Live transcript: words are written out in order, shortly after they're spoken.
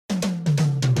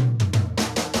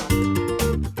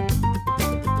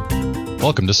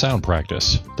Welcome to Sound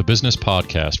Practice, the business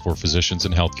podcast for physicians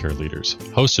and healthcare leaders,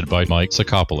 hosted by Mike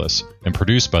Sakopoulos and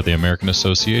produced by the American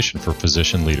Association for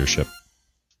Physician Leadership.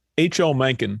 H.L.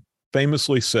 Mencken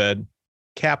famously said,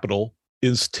 "Capital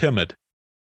is timid."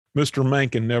 Mr.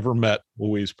 Mencken never met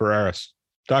Luis Pareras.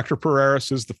 Dr.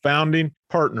 Pareras is the founding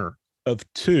partner of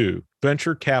two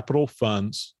venture capital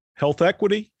funds, Health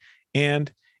Equity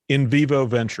and In Vivo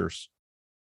Ventures.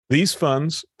 These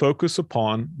funds focus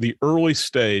upon the early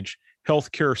stage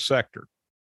healthcare sector.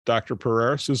 Dr.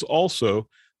 Pareras is also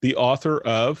the author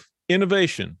of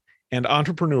Innovation and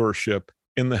Entrepreneurship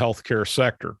in the Healthcare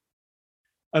Sector.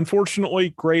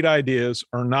 Unfortunately, great ideas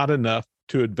are not enough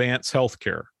to advance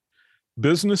healthcare.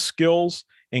 Business skills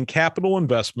and capital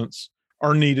investments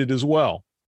are needed as well.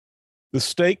 The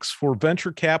stakes for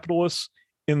venture capitalists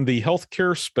in the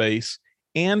healthcare space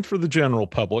and for the general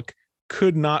public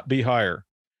could not be higher.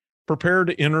 Prepare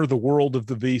to enter the world of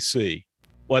the VC.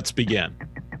 Let's begin.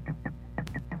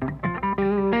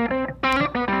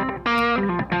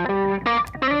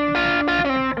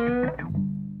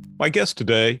 My guest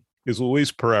today is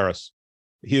Luis Pareras.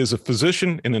 He is a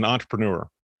physician and an entrepreneur.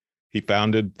 He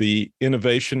founded the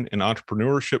Innovation and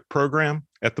Entrepreneurship Program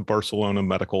at the Barcelona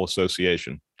Medical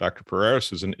Association. Dr.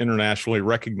 Pareras is an internationally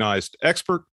recognized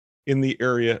expert in the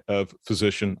area of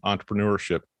physician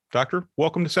entrepreneurship. Doctor,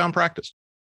 welcome to Sound Practice.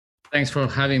 Thanks for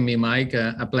having me, Mike.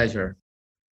 A pleasure.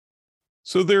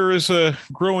 So there is a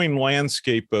growing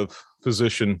landscape of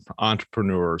physician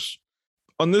entrepreneurs.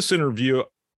 On this interview,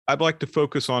 I'd like to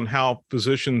focus on how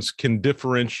physicians can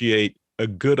differentiate a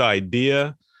good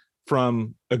idea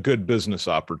from a good business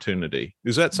opportunity.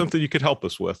 Is that something you could help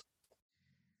us with?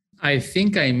 I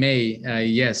think I may,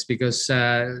 yes, because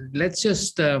let's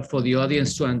just, for the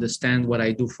audience to understand what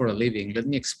I do for a living, let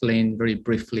me explain very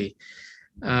briefly.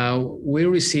 We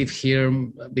receive here,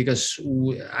 because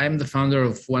I'm the founder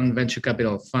of one venture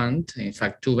capital fund, in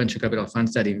fact, two venture capital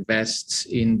funds that invests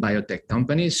in biotech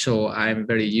companies. So I'm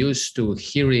very used to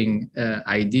hearing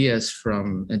ideas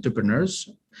from entrepreneurs,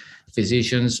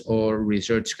 physicians, or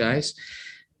research guys.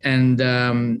 And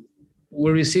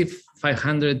we receive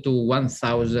 500 to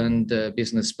 1,000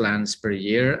 business plans per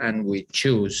year, and we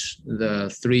choose the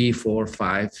 3, 4,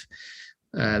 5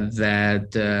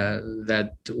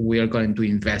 that we are going to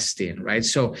invest in, right?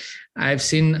 So I've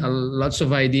seen lots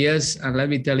of ideas, and let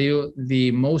me tell you,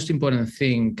 the most important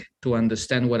thing to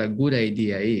understand what a good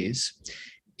idea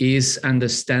is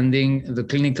understanding the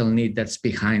clinical need that's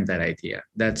behind that idea.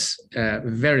 That's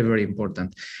very, very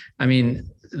important. I mean,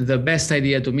 the best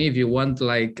idea to me, if you want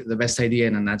like the best idea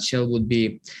in a nutshell, would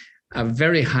be a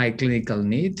very high clinical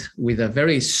need with a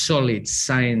very solid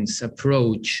science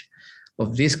approach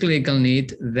of this clinical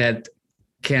need that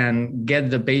can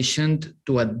get the patient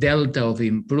to a delta of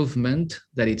improvement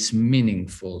that it's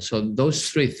meaningful. So those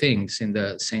three things in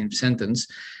the same sentence,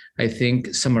 I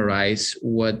think, summarize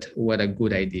what a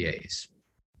good idea is.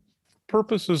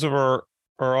 Purposes of our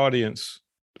audience,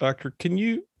 Doctor, can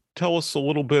you tell us a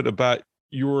little bit about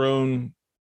your own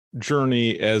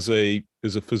journey as a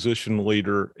physician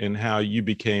leader and how you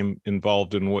became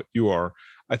involved in what you are?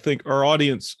 I think our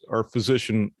audience are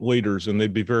physician leaders, and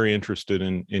they'd be very interested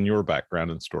in your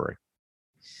background and story.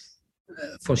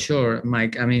 For sure,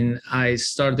 Mike. I mean, I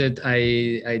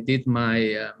did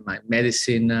my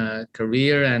medicine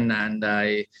career, and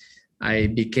I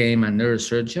became a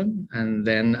neurosurgeon, and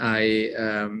then I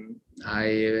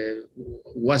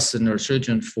was a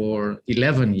neurosurgeon for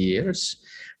 11 years.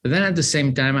 But then at the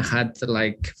same time, I had,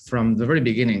 like, from the very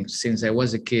beginning, since I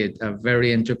was a kid, a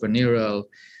very entrepreneurial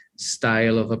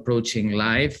style of approaching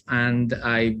life. And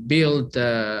I built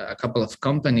a couple of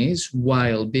companies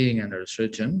while being a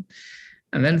neurosurgeon.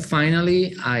 And then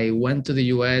finally, I went to the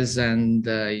US and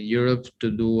Europe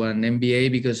to do an MBA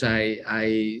because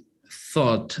I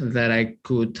thought that I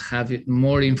could have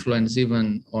more influence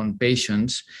even on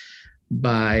patients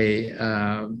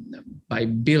by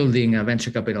building a venture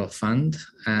capital fund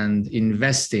and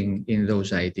investing in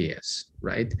those ideas,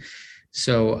 right?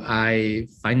 So I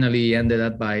finally ended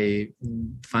up by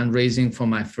fundraising for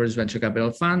my first venture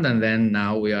capital fund, and then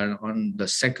now we are on the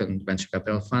second venture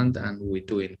capital fund, and we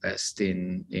do invest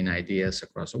in ideas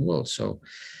across the world. So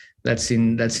that's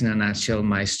in a nutshell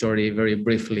my story, very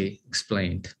briefly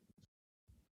explained.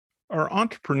 Are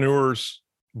entrepreneurs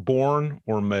born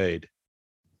or made?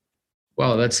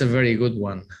 Well, that's a very good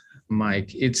one,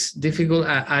 Mike. It's difficult.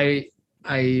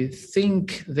 I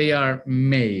think they are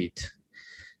made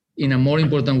in a more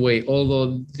important way,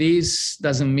 although this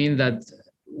doesn't mean that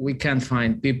we can't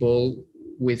find people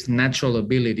with natural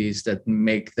abilities that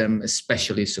make them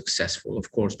especially successful,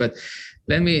 of course. But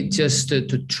let me just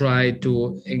to try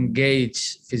to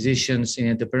engage physicians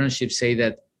in entrepreneurship, say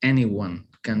that anyone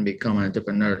can become an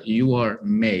entrepreneur. You are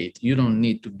made. You don't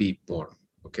need to be born.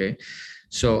 Okay.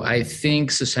 So I think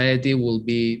society will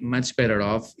be much better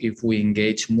off if we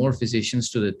engage more physicians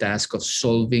to the task of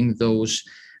solving those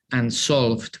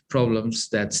unsolved problems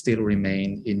that still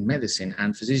remain in medicine.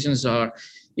 And physicians are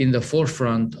in the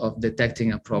forefront of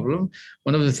detecting a problem.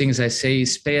 One of the things I say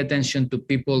is pay attention to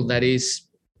people that is,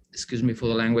 excuse me for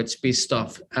the language, pissed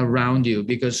off around you,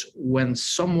 because when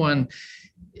someone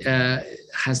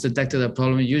has detected a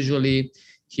problem, usually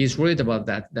he's worried about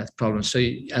that problem. So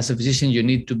as a physician, you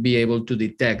need to be able to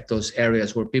detect those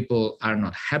areas where people are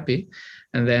not happy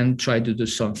and then try to do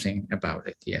something about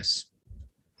it. Yes.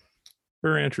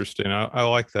 Very interesting. I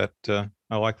like that.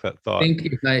 I like that thought.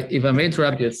 If I may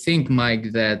interrupt you, think,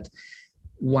 Mike, that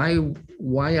why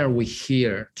are we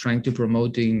here trying to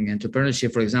promoting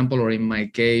entrepreneurship, for example, or in my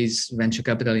case, venture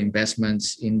capital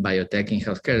investments in biotech, in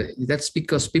healthcare? That's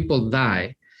because people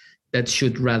die that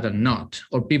should rather not,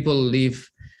 or people live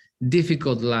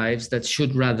difficult lives that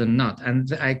should rather not.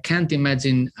 And I can't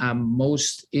imagine a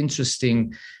most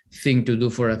interesting thing to do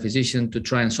for a physician to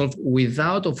try and solve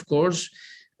without, of course,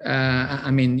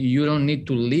 you don't need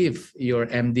to leave your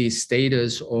MD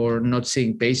status or not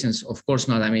seeing patients. Of course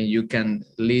not. I mean, you can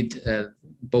lead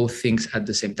both things at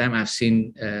the same time. I've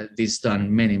seen this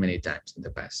done many, many times in the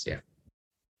past. Yeah.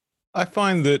 I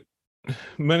find that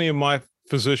many of my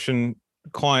physician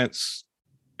clients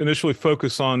initially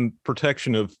focus on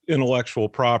protection of intellectual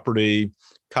property,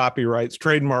 copyrights,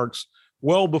 trademarks,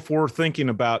 well before thinking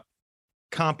about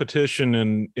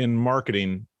competition in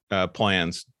marketing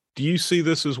plans. Do you see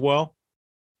this as well?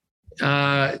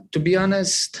 To be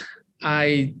honest,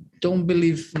 I don't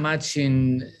believe much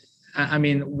in,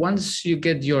 once you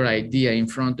get your idea in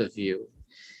front of you,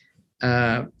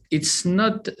 it's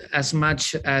not as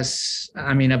much as,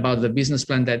 about the business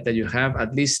plan that you have,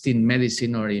 at least in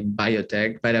medicine or in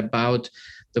biotech, but about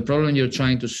the problem you're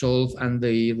trying to solve and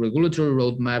the regulatory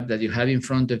roadmap that you have in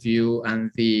front of you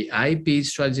and the IP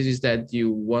strategies that you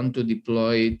want to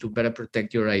deploy to better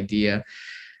protect your idea.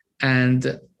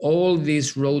 And all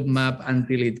this roadmap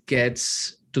until it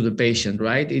gets to the patient,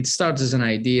 right? It starts as an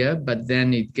idea, but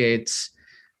then it gets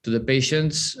to the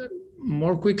patients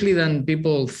more quickly than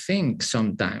people think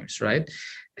sometimes, right?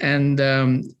 And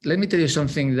let me tell you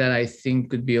something that I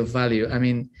think could be of value.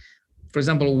 For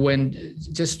example,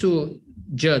 just to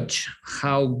judge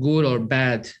how good or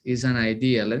bad is an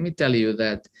idea, let me tell you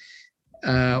that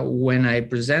when I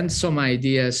present some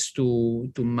ideas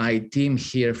to my team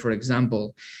here, for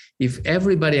example, if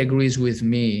everybody agrees with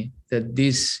me that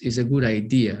this is a good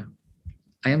idea,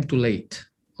 I am too late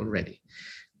already,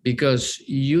 because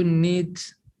you need,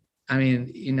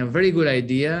 in a very good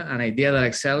idea, an idea that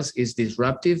excels is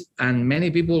disruptive, and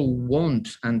many people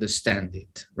won't understand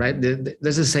it, right?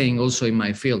 There's a saying also in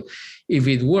my field, if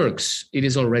it works, it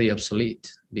is already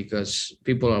obsolete because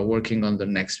people are working on the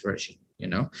next version.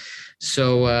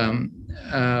 So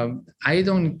I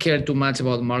don't care too much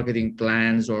about marketing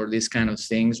plans or these kind of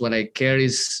things. What I care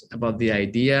is about the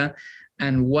idea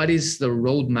and what is the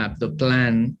roadmap, the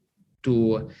plan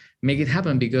to make it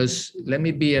happen. Because let me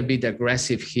be a bit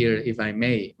aggressive here, if I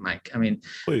may, Mike.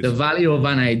 Please. The value of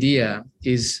an idea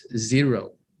is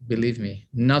zero, believe me.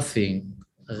 Nothing,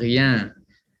 rien,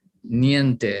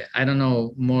 niente. I don't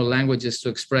know more languages to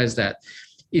express that.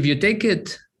 If you take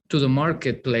it to the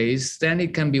marketplace, then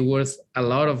it can be worth a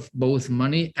lot of both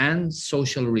money and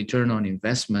social return on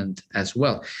investment as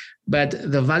well.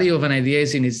 But the value of an idea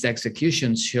is in its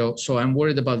execution. So I'm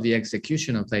worried about the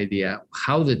execution of the idea,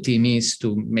 how the team is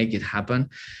to make it happen.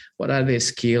 What are the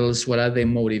skills? What are the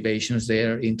motivations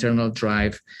there, internal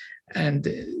drive? And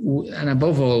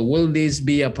above all, will this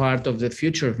be a part of the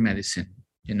future of medicine?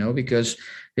 Because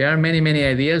there are many, many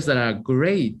ideas that are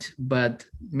great, but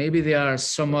maybe there are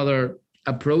some other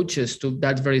approaches to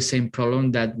that very same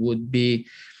problem that would be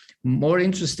more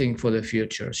interesting for the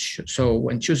future. So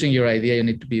when choosing your idea, you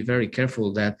need to be very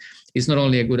careful that it's not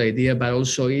only a good idea, but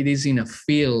also it is in a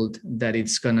field that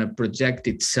it's going to project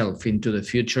itself into the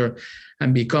future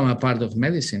and become a part of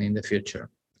medicine in the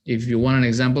future. If you want an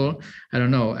example, I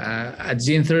don't know, a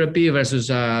gene therapy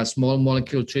versus a small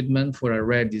molecule treatment for a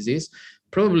rare disease,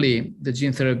 probably the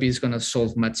gene therapy is going to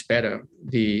solve much better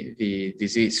the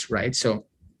disease, right? So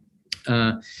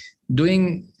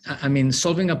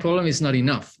solving a problem is not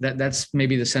enough. That's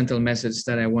maybe the central message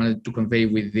that I wanted to convey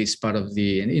with this part of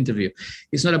the interview.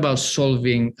 It's not about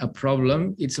solving a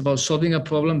problem. It's about solving a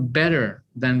problem better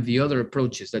than the other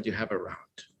approaches that you have around.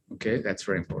 Okay, that's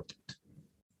very important.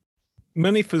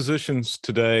 Many physicians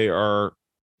today are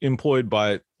employed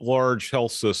by large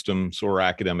health systems or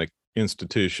academic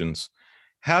institutions.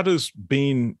 How does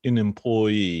being an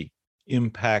employee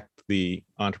impact the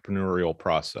entrepreneurial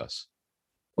process?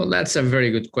 Well, that's a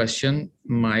very good question,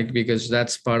 Mike, because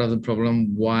that's part of the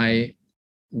problem why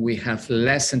we have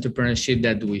less entrepreneurship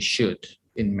than we should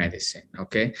in medicine.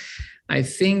 Okay. I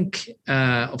think,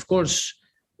 of course,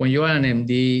 when you are an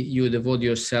MD, you devote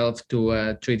yourself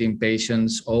to treating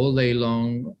patients all day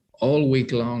long, all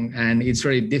week long, and it's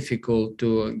very difficult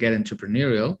to get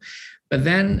entrepreneurial. But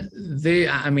then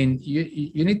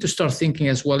you need to start thinking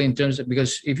as well in terms of,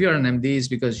 because if you're an MD, it's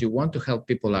because you want to help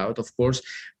people out, of course,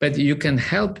 but you can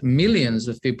help millions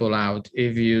of people out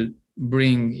if you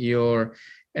bring your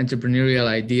entrepreneurial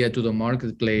idea to the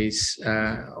marketplace,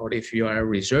 or if you are a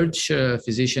research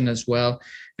physician as well,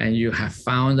 and you have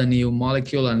found a new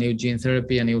molecule, a new gene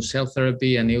therapy, a new cell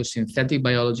therapy, a new synthetic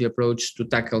biology approach to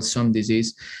tackle some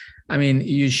disease. I mean,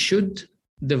 you should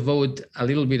devote a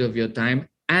little bit of your time,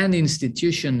 and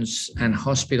institutions and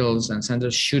hospitals and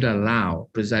centers should allow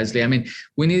precisely. I mean,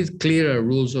 we need clearer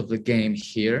rules of the game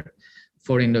here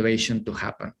for innovation to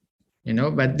happen.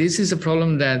 But this is a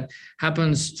problem that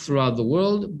happens throughout the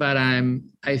world. But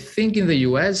I think in the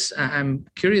US, I'm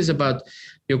curious about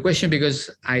your question, because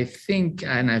I think,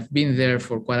 and I've been there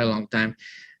for quite a long time,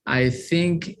 I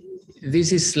think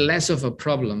this is less of a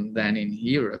problem than in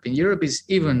Europe. In Europe, is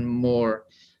even more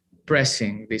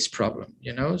pressing, this problem,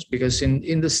 because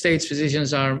in the States,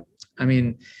 physicians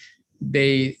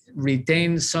they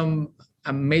retain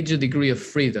a major degree of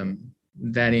freedom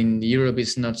that in Europe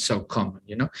is not so common,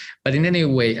 But in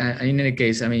any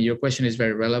case, your question is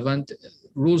very relevant.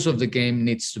 Rules of the game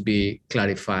needs to be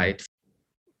clarified.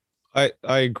 I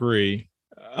agree.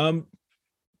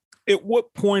 At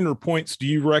what point or points do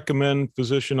you recommend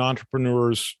physician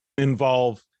entrepreneurs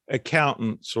involve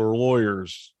accountants or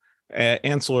lawyers,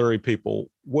 ancillary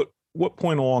people? What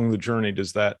point along the journey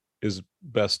is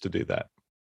best to do that?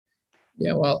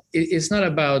 Yeah, well, it's not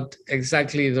about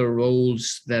exactly the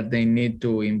roles that they need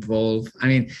to involve.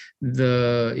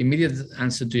 The immediate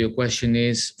answer to your question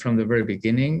is from the very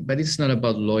beginning, but it's not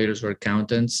about lawyers or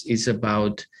accountants. It's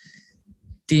about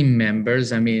team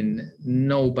members.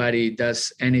 Nobody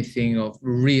does anything of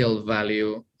real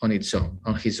value on his own,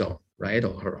 right,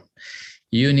 or her own.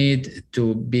 You need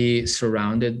to be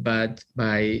surrounded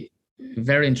by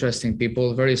very interesting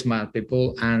people, very smart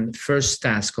people, and first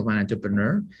task of an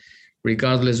entrepreneur,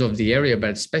 regardless of the area, but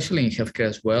especially in healthcare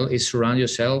as well, is surround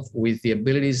yourself with the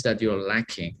abilities that you're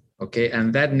lacking, okay?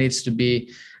 And that needs to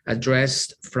be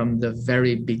addressed from the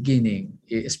very beginning,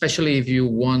 especially if you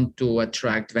want to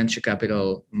attract venture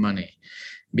capital money.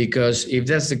 Because if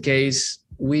that's the case,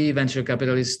 we venture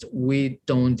capitalists, we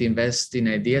don't invest in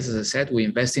ideas. As I said, we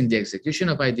invest in the execution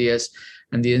of ideas,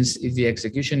 and the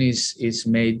execution is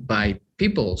made by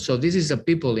people. So this is a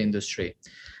people industry.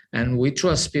 And we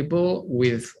trust people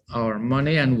with our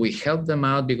money, and we help them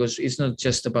out, because it's not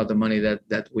just about the money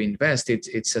that we invest.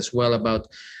 It's as well about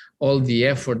all the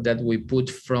effort that we put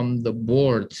from the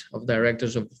board of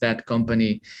directors of that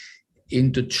company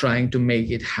into trying to make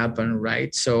it happen,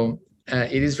 right? So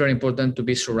it is very important to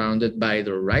be surrounded by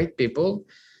the right people.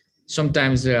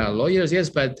 Sometimes there are lawyers, yes,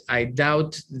 but I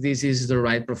doubt this is the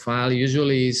right profile.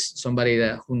 Usually it's somebody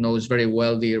who knows very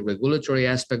well the regulatory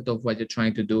aspect of what you're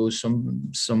trying to do,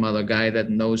 some other guy that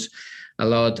knows a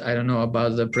lot, I don't know,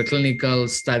 about the preclinical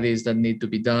studies that need to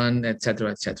be done, et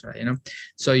cetera,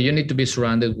 So you need to be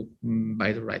surrounded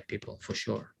by the right people, for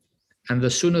sure. And the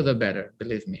sooner the better,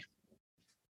 believe me.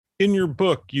 In your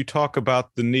book, you talk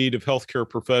about the need of healthcare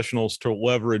professionals to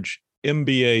leverage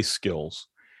MBA skills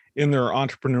in their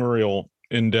entrepreneurial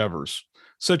endeavors,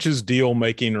 such as deal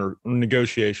making or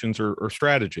negotiations or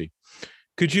strategy.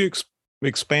 Could you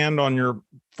expand on your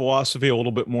philosophy a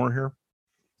little bit more here?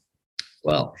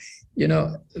 Well,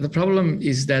 the problem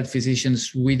is that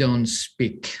physicians, we don't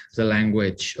speak the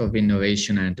language of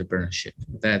innovation and entrepreneurship.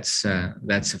 That's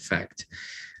a fact.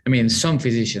 Some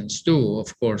physicians do,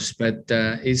 of course, but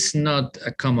it's not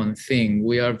a common thing.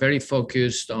 We are very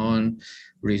focused on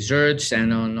research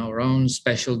and on our own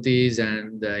specialties,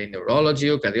 and in neurology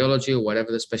or cardiology or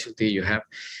whatever the specialty you have.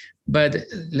 But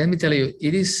let me tell you,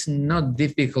 it is not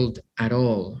difficult at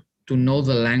all to know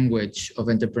the language of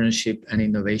entrepreneurship and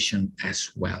innovation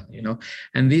as well,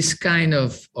 And this kind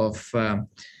of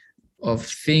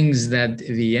things that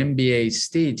the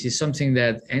MBAs teach is something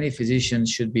that any physician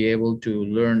should be able to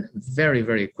learn very,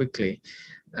 very quickly.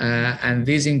 And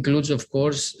this includes, of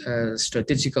course,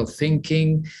 strategical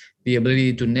thinking, the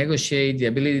ability to negotiate, the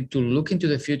ability to look into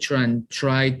the future and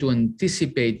try to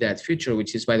anticipate that future,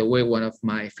 which is, by the way, one of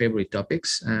my favorite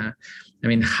topics.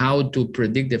 how to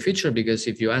predict the future. Because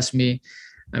if you ask me,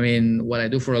 what I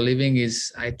do for a living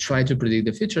is I try to predict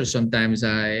the future. Sometimes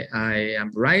I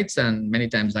am right, and many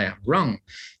times I am wrong,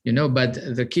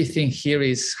 but the key thing here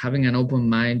is having an open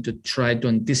mind to try to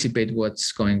anticipate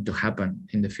what's going to happen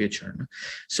in the future.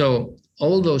 So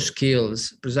all those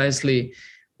skills, precisely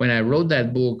when I wrote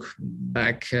that book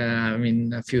back,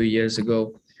 a few years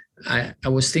ago, I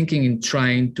was thinking in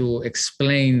trying to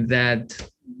explain that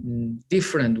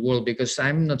different world, because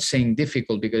I'm not saying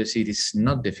difficult, because it is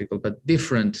not difficult, but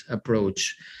different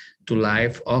approach to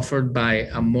life offered by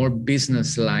a more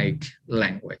business-like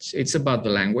language. It's about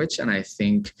the language, and I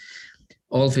think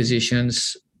all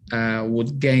physicians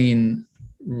would gain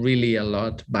really a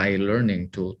lot by learning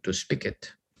to speak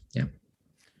it. Yeah,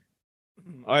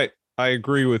 I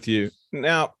agree with you.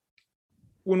 Now,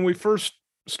 when we first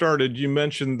started, you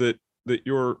mentioned that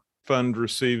your fund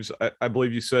receives, I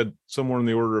believe you said, somewhere in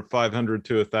the order of 500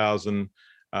 to 1,000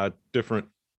 different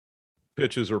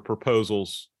pitches or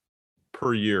proposals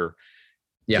per year.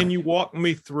 Yeah. Can you walk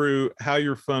me through how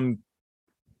your fund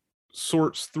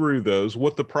sorts through those,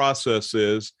 what the process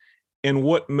is, and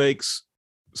what makes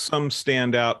some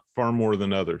stand out far more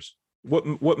than others?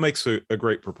 What makes a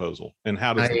great proposal, and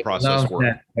how does the process work?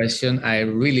 That question. I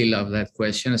really love that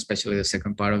question, especially the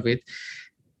second part of it.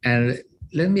 And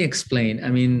let me explain.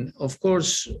 Of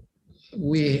course,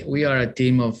 we are a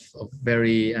team of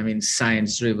very,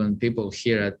 science-driven people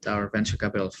here at our venture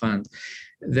capital fund.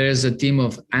 There's a team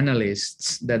of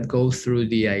analysts that go through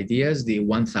the ideas, the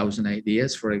 1,000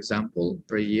 ideas, for example,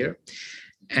 per year.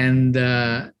 And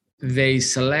they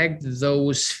select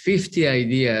those 50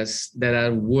 ideas that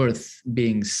are worth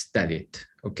being studied,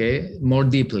 okay, more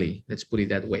deeply, let's put it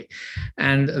that way.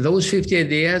 And those 50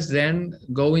 ideas then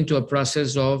go into a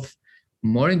process of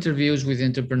more interviews with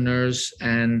entrepreneurs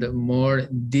and more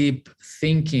deep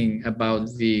thinking about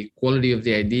the quality of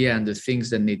the idea and the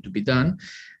things that need to be done,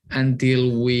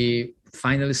 until we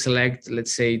finally select,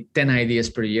 let's say, 10 ideas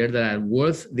per year that are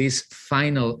worth this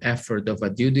final effort of a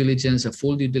due diligence, a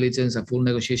full due diligence, a full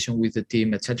negotiation with the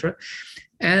team, etc.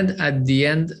 And at the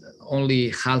end, only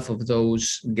half of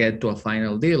those get to a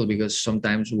final deal, because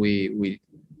sometimes we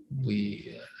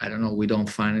don't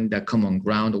find the common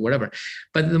ground or whatever.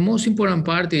 But the most important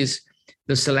part is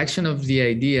the selection of the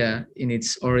idea in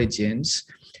its origins.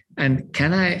 And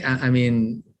can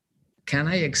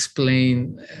I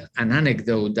explain an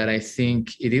anecdote that I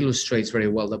think it illustrates very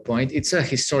well the point? It's a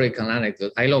historical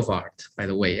anecdote. I love art, by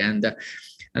the way. And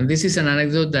this is an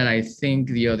anecdote that I think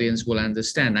the audience will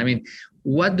understand.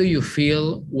 What do you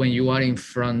feel when you are in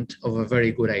front of a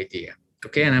very good idea?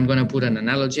 Okay, and I'm going to put an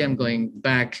analogy. I'm going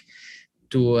back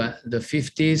to the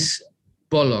 50s.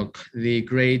 Pollock, the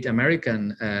great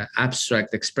American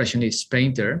abstract expressionist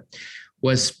painter,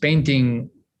 was painting.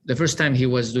 The first time he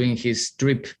was doing his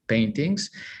strip paintings,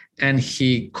 and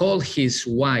he called his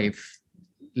wife,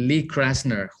 Lee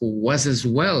Krasner, who was as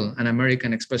well an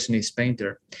American expressionist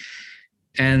painter.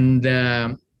 And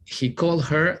he called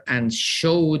her and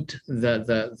showed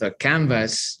the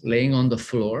canvas laying on the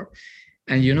floor.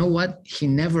 And you know what? He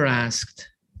never asked,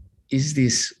 is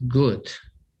this good?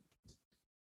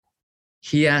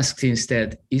 He asked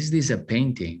instead, is this a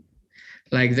painting?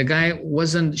 Like, the guy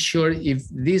wasn't sure if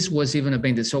this was even a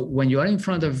painting. So when you are in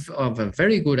front of a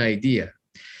very good idea,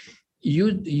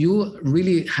 you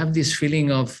really have this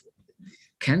feeling of,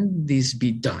 can this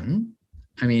be done?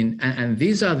 And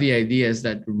these are the ideas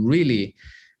that really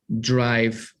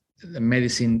drive the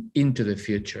medicine into the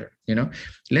future.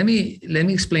 Let me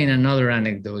explain another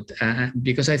anecdote,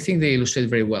 because I think they illustrate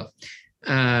very well.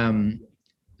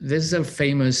 There's a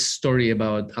famous story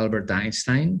about Albert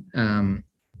Einstein.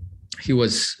 He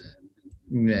was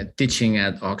teaching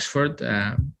at Oxford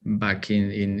back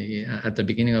at the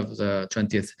beginning of the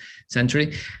 20th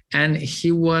century, and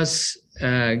he was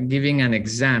giving an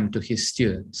exam to his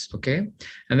students, okay?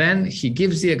 And then he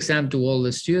gives the exam to all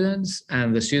the students,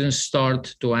 and the students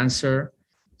start to answer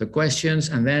the questions,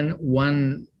 and then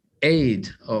one aide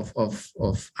of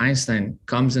Einstein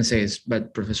comes and says,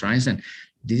 but Professor Einstein,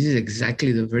 this is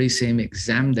exactly the very same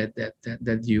exam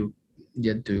that you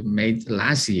made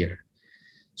last year.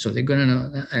 So they're going to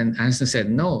know. And Einstein said,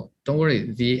 no, don't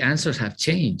worry. The answers have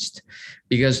changed,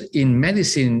 because in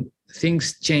medicine,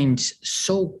 things change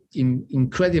so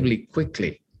incredibly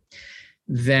quickly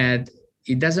that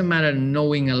it doesn't matter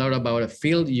knowing a lot about a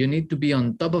field. You need to be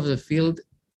on top of the field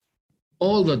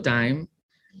all the time,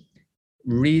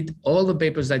 read all the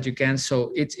papers that you can.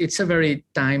 So it's a very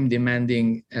time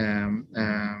demanding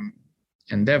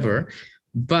endeavor.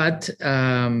 But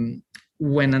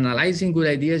when analyzing good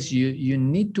ideas, you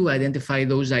need to identify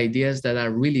those ideas that are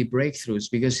really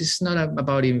breakthroughs, because it's not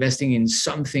about investing in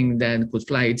something that could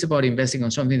fly. It's about investing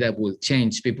on something that will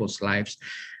change people's lives,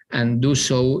 and do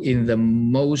so in the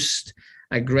most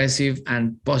aggressive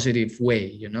and positive way,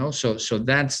 you know? So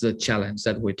that's the challenge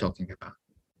that we're talking about.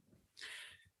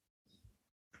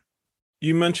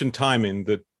 You mentioned timing,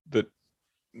 that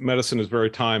medicine is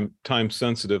very time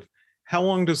sensitive. How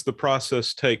long does the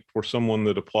process take for someone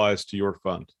that applies to your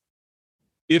fund?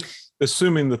 If,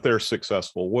 assuming that they're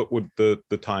successful, what would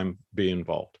the time be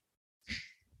involved?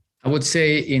 I would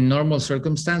say in normal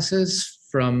circumstances,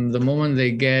 from the moment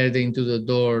they get into the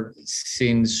door,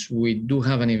 since we do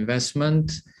have an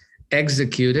investment,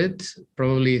 executed,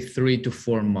 probably 3 to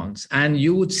 4 months. And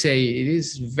you would say it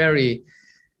is very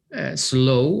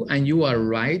slow, and you are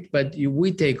right, but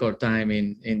we take our time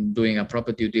in doing a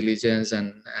proper due diligence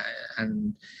and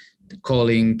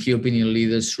calling key opinion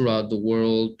leaders throughout the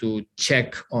world to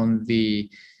check on the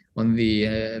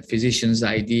physician's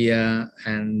idea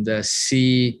and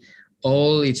see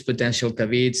all its potential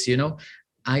caveats. You know,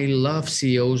 I love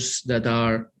CEOs that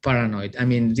are paranoid. I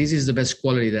mean, this is the best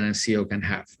quality that a CEO can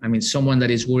have. I mean, someone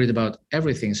that is worried about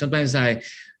everything. Sometimes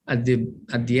at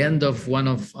the end of one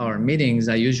of our meetings,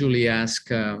 I usually ask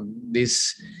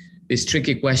this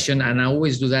tricky question, and I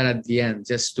always do that at the end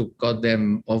just to cut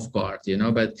them off guard, you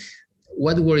know. But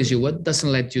what worries you? What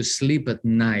doesn't let you sleep at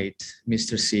night,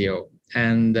 Mr. CEO?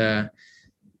 And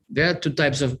there are two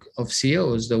types of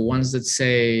CEOs: the ones that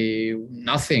say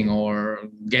nothing, or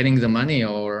getting the money,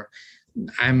 or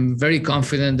I'm very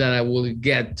confident that I will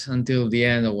get until the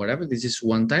end, or whatever. This is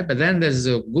one type. But then there's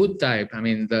a good type. I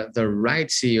mean, the right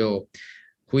CEO,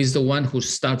 who is the one who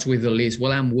starts with the list.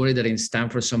 Well, I'm worried that in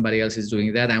Stanford, somebody else is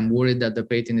doing that. I'm worried that the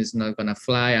patent is not going to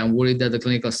fly. I'm worried that the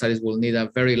clinical studies will need a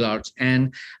very large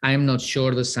N. I'm not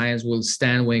sure the science will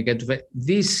stand when you get to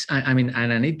this. I mean,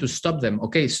 and I need to stop them.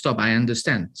 Okay, stop. I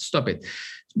understand. Stop it.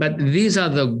 But these are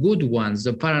the good ones,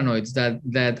 the paranoids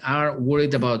that are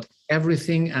worried about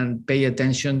everything and pay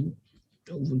attention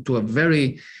to a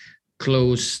very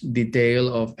close detail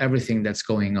of everything that's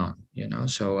going on, you know?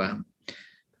 So,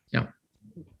 yeah.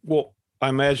 Well, I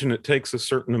imagine it takes a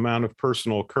certain amount of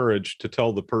personal courage to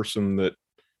tell the person that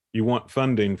you want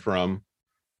funding from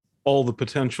all the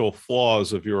potential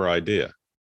flaws of your idea.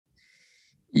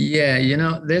 Yeah, you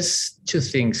know, there's two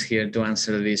things here to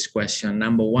answer this question.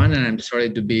 Number one, and I'm sorry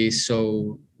to be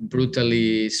so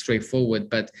brutally straightforward,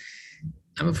 but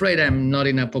I'm afraid I'm not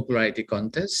in a popularity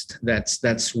contest.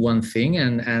 That's one thing,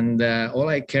 and all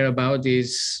I care about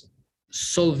is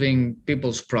solving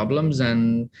people's problems,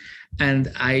 and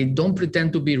I don't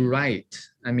pretend to be right.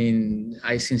 I mean,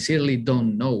 I sincerely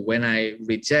don't know. When I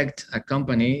reject a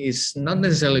company, it's not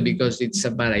necessarily because it's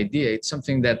a bad idea. It's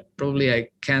something that probably I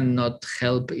cannot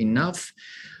help enough,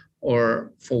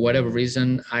 or for whatever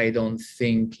reason, I don't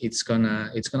think it's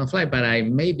gonna fly. But I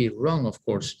may be wrong, of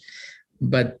course.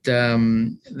 But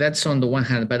that's on the one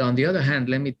hand. But on the other hand,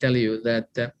 let me tell you that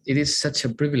it is such a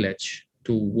privilege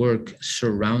to work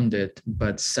surrounded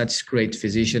by such great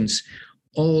physicians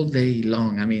all day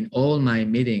long. I mean, all my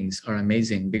meetings are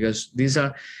amazing, because these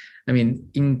are, I mean,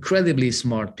 incredibly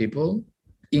smart people,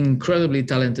 incredibly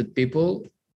talented people,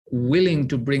 willing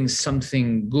to bring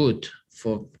something good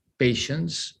for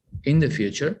patients in the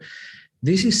future.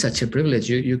 This is such a privilege.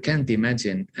 You can't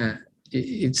imagine.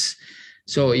 It's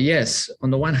so, yes, on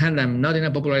the one hand, I'm not in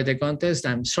a popularity contest.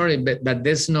 I'm sorry, but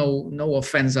there's no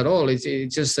offense at all.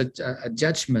 It's just a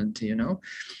judgment, you know.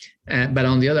 But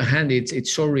on the other hand,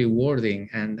 it's so rewarding,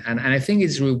 and I think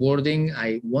it's rewarding.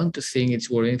 I want to think it's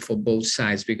rewarding for both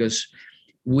sides, because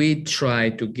we try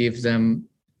to give them,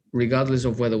 regardless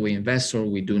of whether we invest or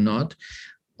we do not,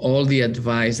 all the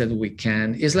advice that we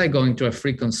can. It's like going to a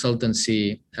free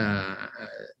consultancy,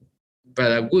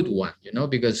 but a good one, you know,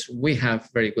 because we have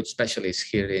very good specialists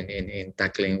here in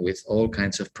tackling with all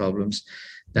kinds of problems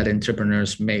that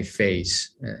entrepreneurs may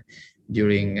face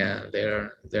during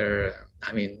their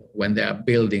I mean, when they are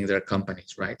building their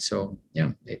companies, right? So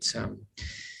yeah, it's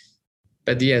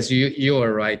but yes, you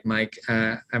are right, Mike.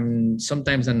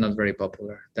 Sometimes I'm not very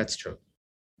popular. That's true.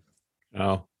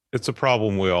 No, it's a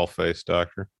problem we all face,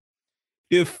 Doctor.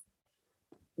 If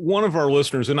one of our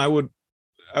listeners, and I would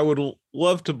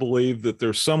love to believe that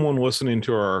there's someone listening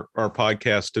to our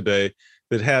podcast today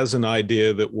that has an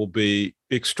idea that will be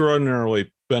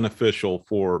extraordinarily beneficial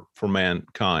for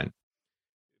mankind.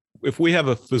 If we have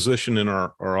a physician in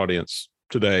our audience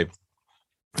today,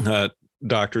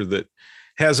 doctor, that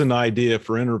has an idea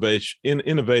for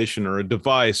innovation or a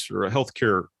device or a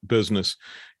healthcare business,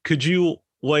 could you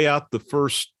lay out the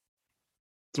first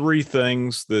three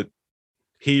things that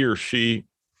he or she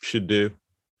should do?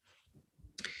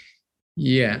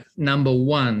 Yeah. Number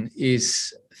one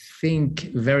is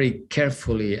think very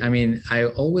carefully. I mean, I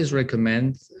always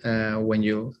recommend when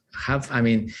you have,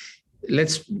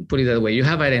 let's put it that way. You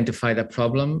have identified a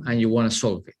problem and you want to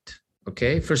solve it.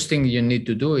 Okay. First thing you need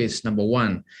to do is, number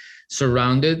one,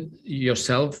 surrounded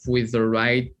yourself with the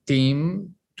right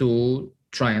team to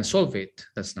try and solve it.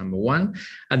 That's number one.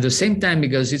 At the same time,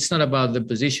 because it's not about the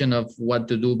position of what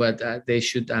to do, but they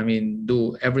should,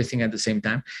 do everything at the same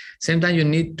time. Same time, you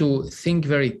need to think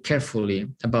very carefully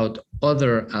about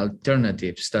other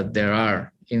alternatives that there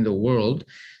are in the world,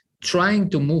 trying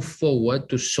to move forward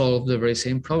to solve the very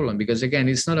same problem. Because again,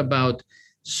 it's not about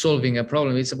solving a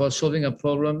problem. It's about solving a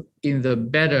problem in the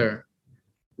better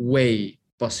way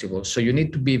possible. So you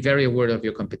need to be very aware of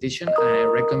your competition. I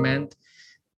recommend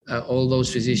all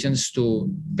those physicians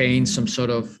to paint some sort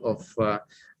of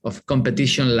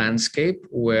competition landscape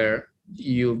where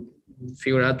you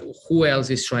figure out who else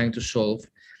is trying to solve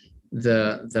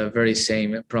the very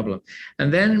same problem.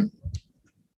 And then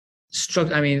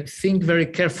think very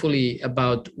carefully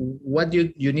about what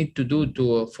you need to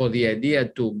do for the idea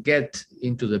to get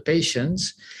into the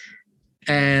patients.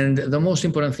 And the most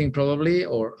important thing probably,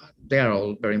 or they are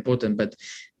all very important, but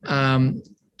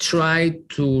try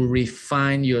to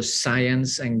refine your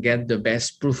science and get the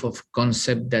best proof of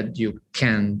concept that you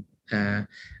can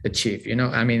achieve.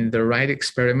 The right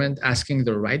experiment, asking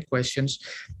the right questions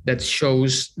that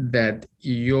shows that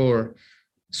your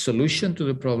solution to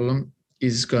the problem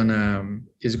is gonna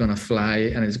fly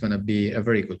and it's gonna be a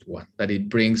very good one, that it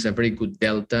brings a very good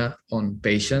delta on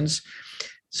patients.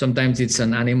 Sometimes it's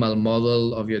an animal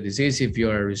model of your disease. If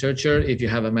you're a researcher, if you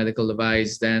have a medical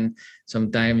device, then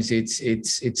sometimes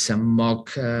it's a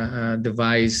mock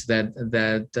device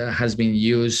that has been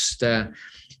used,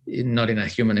 not in a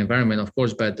human environment, of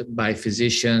course, but by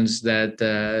physicians that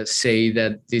say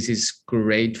that this is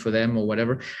great for them or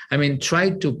whatever.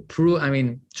 Try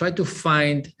to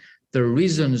find the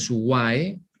reasons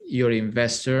why your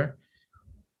investor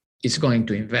is going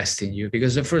to invest in you,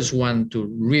 because the first one to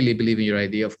really believe in your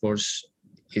idea, of course,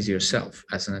 is yourself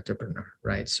as an entrepreneur,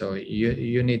 right? So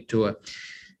you need to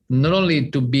not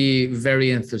only to be very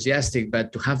enthusiastic,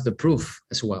 but to have the proof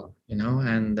as well,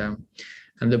 and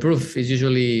the proof is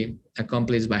usually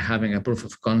accomplished by having a proof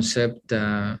of concept.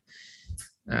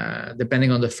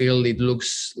 Depending on the field, it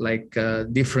looks like a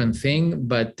different thing,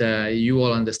 but you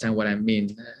all understand what I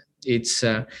mean. It's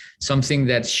something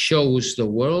that shows the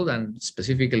world, and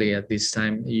specifically at this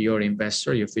time, your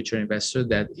future investor,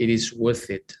 that it is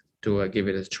worth it to give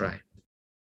it a try.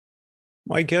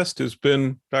 My guest has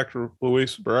been Dr.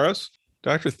 Luis Pareras.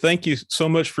 Doctor, thank you so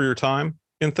much for your time.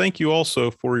 And thank you also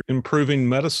for improving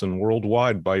medicine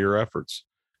worldwide by your efforts.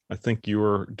 I think you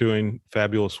are doing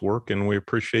fabulous work, and we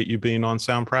appreciate you being on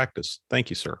Sound Practice. Thank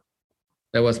you, sir.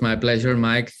 That was my pleasure,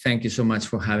 Mike. Thank you so much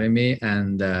for having me,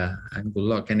 and good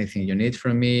luck. Anything you need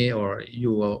from me, or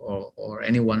you or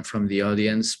anyone from the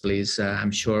audience, please. I'm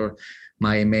sure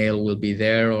my email will be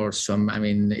there, or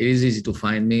it is easy to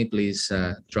find me. Please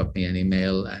drop me an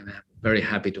email, and I'm very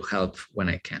happy to help when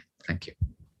I can. Thank you.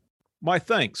 My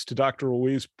thanks to Dr.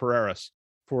 Luis Pareras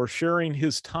for sharing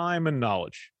his time and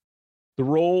knowledge. The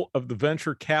role of the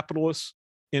venture capitalists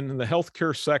in the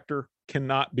healthcare sector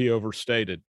cannot be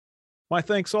overstated. My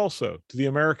thanks also to the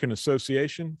American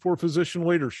Association for Physician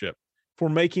Leadership for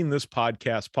making this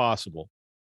podcast possible.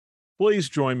 Please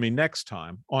join me next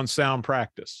time on Sound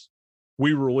Practice.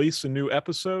 We release a new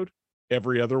episode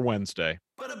every other Wednesday.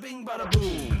 Bada bing, bada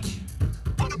boom.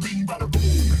 Bada bing, bada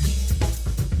boom.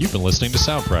 You've been listening to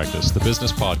Sound Practice, the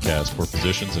business podcast for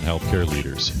physicians and healthcare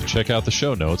leaders. Check out the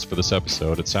show notes for this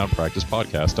episode at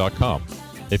soundpracticepodcast.com.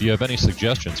 If you have any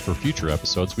suggestions for future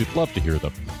episodes, we'd love to hear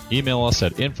them. Email us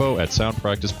at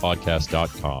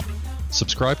info@soundpracticepodcast.com.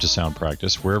 Subscribe to Sound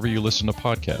Practice wherever you listen to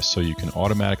podcasts so you can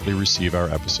automatically receive our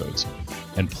episodes.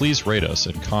 And please rate us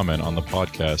and comment on the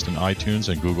podcast in iTunes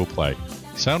and Google Play.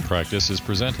 Sound Practice is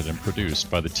presented and produced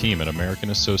by the team at American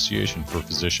Association for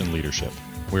Physician Leadership.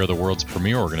 We are the world's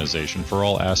premier organization for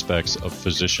all aspects of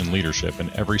physician leadership in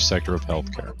every sector of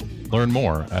healthcare. Learn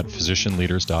more at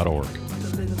physicianleaders.org.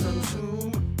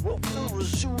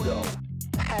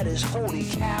 That is holy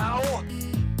cow.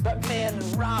 Batman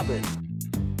and Robin.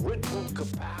 Red Bull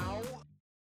Kapow.